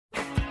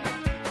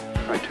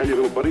I tell you,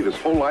 little buddy, this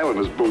whole island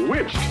is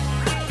bewitched.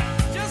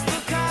 Just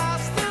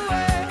across the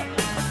way,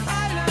 an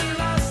island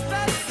lost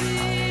at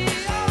sea.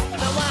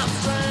 Now I'm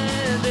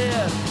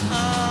stranded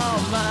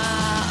on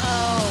my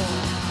own.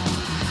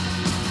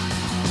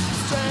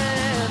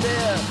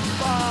 Stranded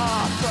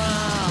far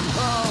from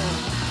home.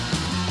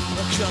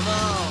 Come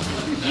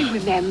on. You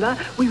remember,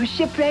 we were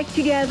shipwrecked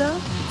together.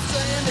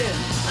 Stranded,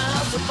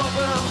 I'm so far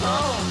from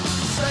home.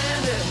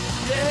 Stranded,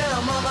 yeah,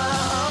 I'm on my own.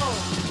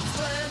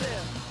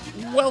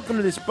 Stranded. Welcome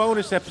to this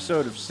bonus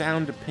episode of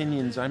Sound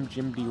Opinions. I'm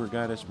Jim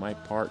DeRogatis. My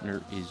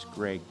partner is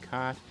Greg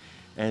Kot.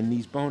 And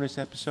these bonus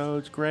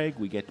episodes, Greg,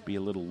 we get to be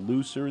a little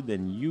looser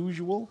than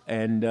usual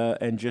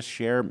and just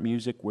share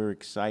music we're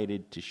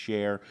excited to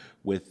share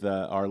with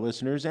our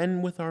listeners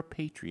and with our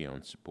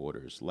Patreon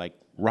supporters like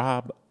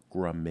Rob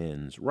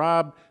Gramins.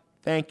 Rob,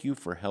 thank you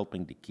for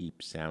helping to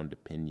keep Sound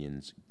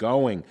Opinions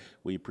going.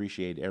 We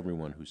appreciate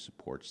everyone who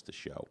supports the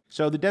show.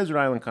 So the Desert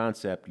Island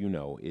Concept, you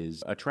know,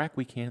 is a track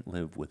we can't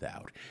live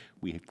without.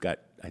 We've got,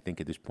 I think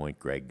at this point,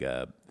 Greg,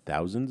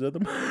 thousands of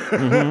them.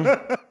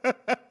 Mm-hmm.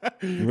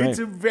 Right. It's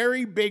a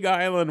very big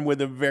island with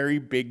a very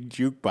big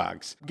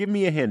jukebox. Give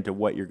me a hint of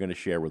what you're going to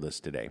share with us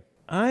today.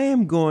 I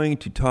am going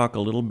to talk a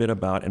little bit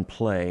about and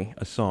play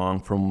a song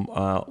from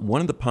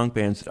one of the punk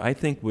bands that I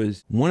think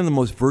was one of the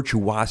most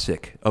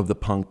virtuosic of the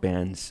punk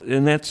bands.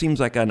 And that seems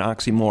like an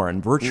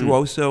oxymoron,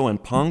 virtuoso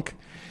and punk.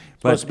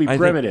 Supposed to be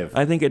primitive.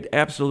 I think it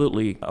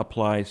absolutely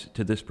applies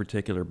to this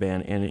particular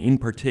band, and in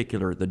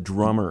particular, the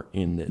drummer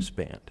in this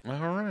band.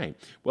 All right.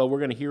 Well, we're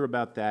going to hear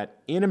about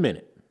that in a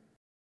minute.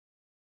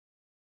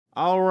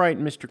 All right,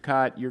 Mr.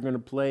 Kot, you're going to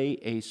play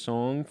a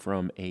song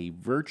from a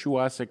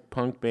virtuosic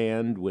punk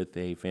band with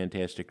a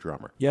fantastic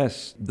drummer.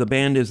 Yes, the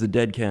band is the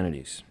Dead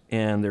Kennedys,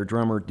 and their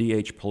drummer,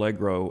 D.H.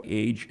 Peligro,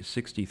 age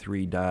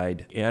 63,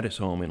 died at his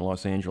home in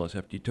Los Angeles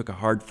after he took a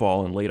hard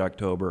fall in late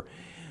October.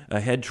 A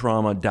head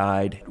trauma,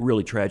 died,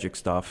 really tragic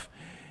stuff.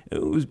 He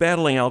was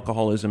battling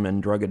alcoholism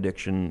and drug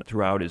addiction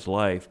throughout his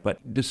life,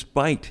 but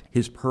despite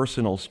his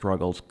personal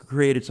struggles,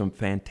 created some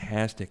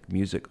fantastic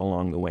music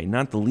along the way,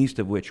 not the least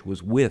of which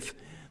was with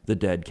the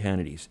Dead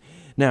Kennedys.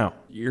 Now,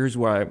 here's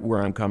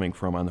where I'm coming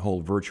from on the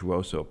whole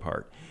virtuoso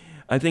part.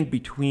 I think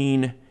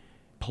between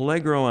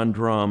Peligro on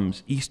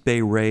drums, East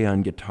Bay Ray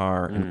on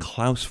guitar, and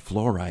Klaus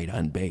Fluoride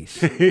on bass,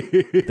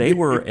 they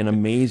were an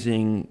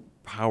amazing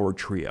power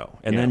trio.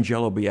 And then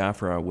Jello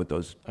Biafra with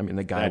those, I mean,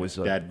 the guy was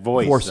a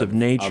force of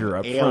nature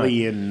up front.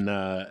 Alien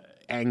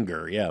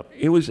anger, yeah.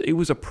 It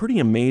was a pretty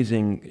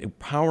amazing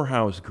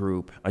powerhouse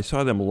group. I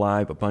saw them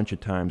live a bunch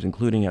of times,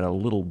 including at a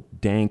little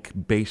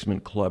dank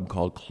basement club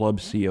called Club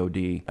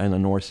COD on the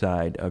north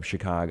side of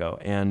Chicago.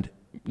 And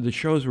the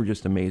shows were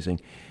just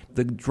amazing.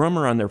 The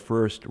drummer on their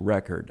first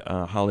record,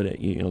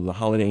 Holiday, the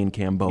Holiday in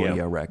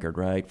Cambodia record,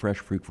 right? Fresh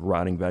Fruit for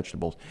Rotting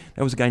Vegetables.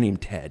 That was a guy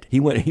named Ted. He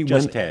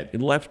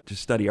left to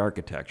study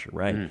architecture,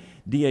 right? Mm.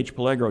 D.H.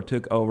 Peligro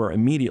took over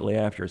immediately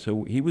after,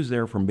 so he was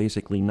there from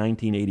basically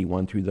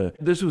 1981 through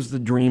this was the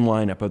dream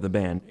lineup of the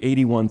band,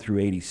 81 through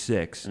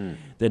 86,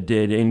 that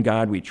did In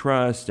God We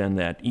Trust and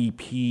that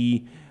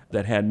EP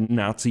that had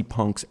Nazi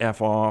punks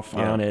F off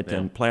on it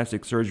and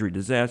Plastic Surgery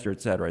Disaster,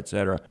 et cetera, et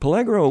cetera.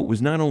 Peligro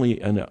was not only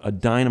a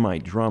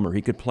dynamite drummer,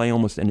 he could play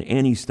almost in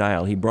any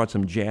style. He brought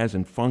some jazz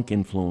and funk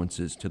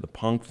influences to the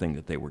punk thing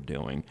that they were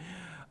doing.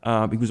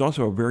 He was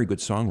also a very good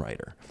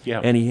songwriter.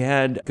 Yeah. And he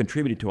had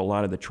contributed to a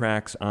lot of the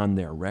tracks on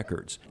their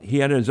records. He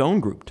had his own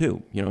group,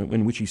 too,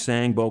 in which he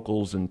sang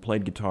vocals and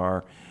played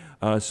guitar.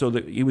 So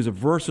that he was a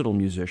versatile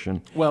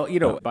musician. Well,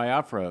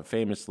 Biafra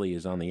famously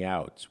is on the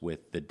outs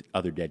with the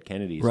other Dead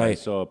Kennedys. Right. I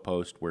saw a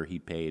post where he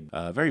paid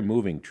a very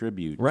moving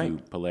tribute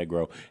to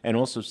Peligro and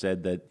also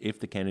said that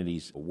if the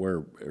Kennedys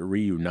were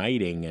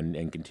reuniting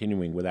and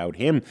continuing without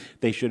him,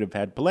 they should have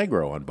had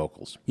Peligro on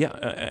vocals. Yeah,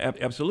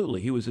 absolutely.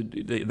 He was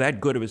that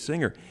good of a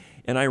singer.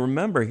 And I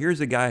remember, here's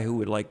a guy who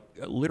would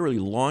literally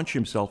launch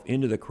himself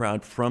into the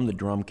crowd from the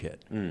drum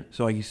kit.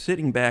 So he's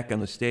sitting back on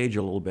the stage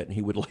a little bit, and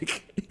he would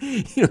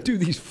do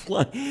these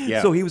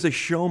So he was a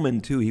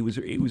showman too. He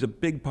was a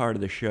big part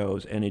of the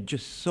shows, and it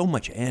just so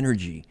much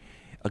energy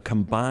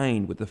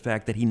combined with the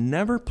fact that he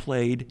never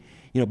played.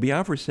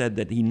 Biafra said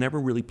that he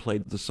never really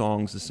played the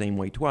songs the same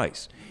way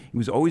twice. He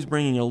was always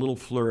bringing a little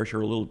flourish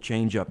or a little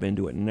change up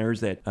into it, and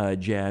there's that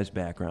jazz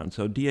background.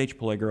 So D.H.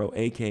 Peligro,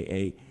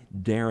 a.k.a.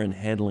 Darren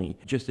Headley,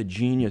 just a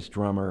genius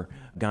drummer,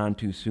 gone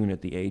too soon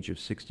at the age of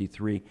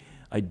 63.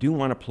 I do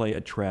want to play a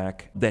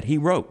track that he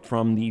wrote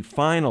from the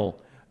final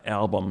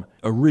album,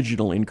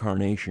 original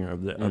incarnation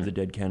of the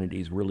Dead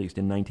Kennedys, released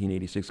in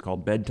 1986,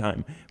 called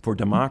Bedtime for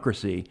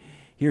Democracy.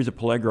 Here's a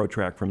Peligro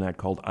track from that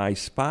called I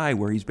Spy,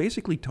 where he's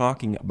basically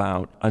talking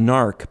about a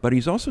narc, but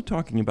he's also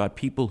talking about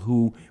people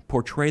who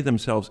portray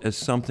themselves as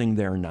something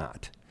they're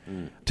not.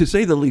 To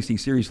say the least, he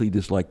seriously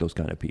disliked those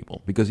kind of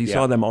people because he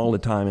saw them all the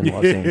time in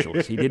Los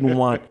Angeles. He didn't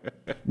want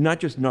not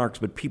just narcs,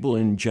 but people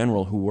in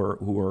general who were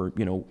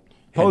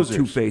posers, had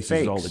two faces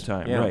fakes. All the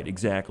time. Yeah. Right,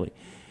 exactly.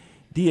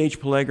 D.H.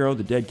 Peligro,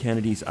 the Dead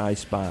Kennedys, I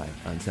Spy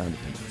on Sound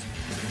Opinions.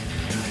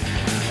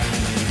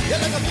 You're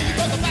like a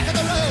thief on the back of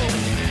the road,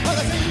 or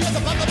the thing at the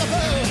bottom of the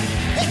road.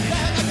 Head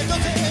down like a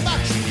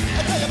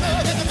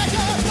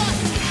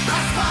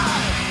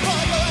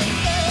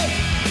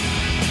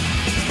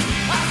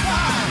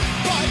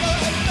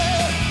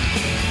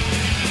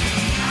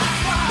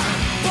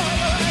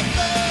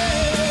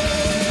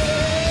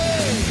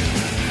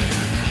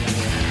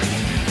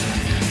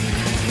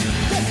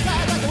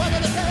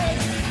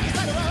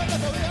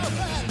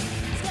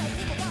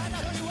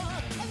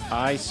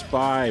I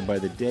Spy by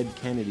the Dead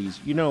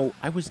Kennedys. You know,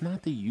 I was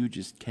not the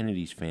hugest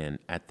Kennedys fan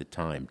at the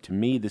time. To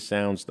me, the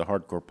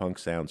hardcore punk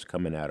sounds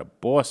coming out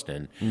of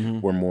Boston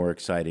were more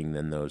exciting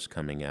than those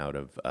coming out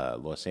of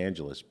Los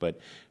Angeles. But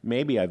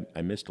maybe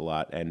I missed a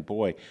lot. And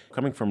boy,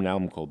 coming from an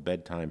album called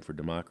Bedtime for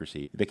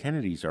Democracy, the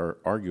Kennedys are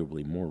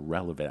arguably more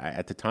relevant.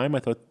 At the time,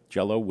 I thought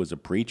Jello was a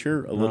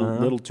preacher a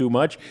little too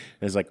much.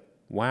 And it's like,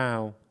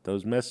 wow,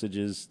 those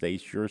messages, they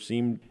sure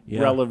seem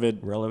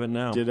relevant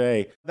now.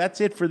 Today. That's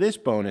it for this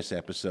bonus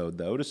episode,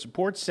 though. To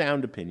support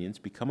Sound Opinions,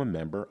 become a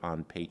member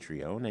on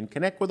Patreon and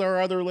connect with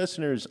our other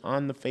listeners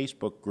on the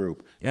Facebook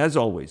group. As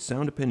always,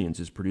 Sound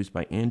Opinions is produced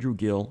by Andrew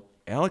Gill,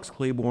 Alex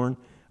Claiborne,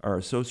 our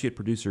associate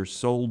producer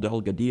Sol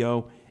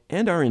Delgadillo,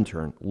 and our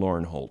intern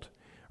Lauren Holt.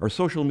 Our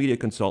social media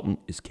consultant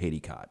is Katie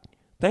Cott.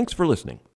 Thanks for listening.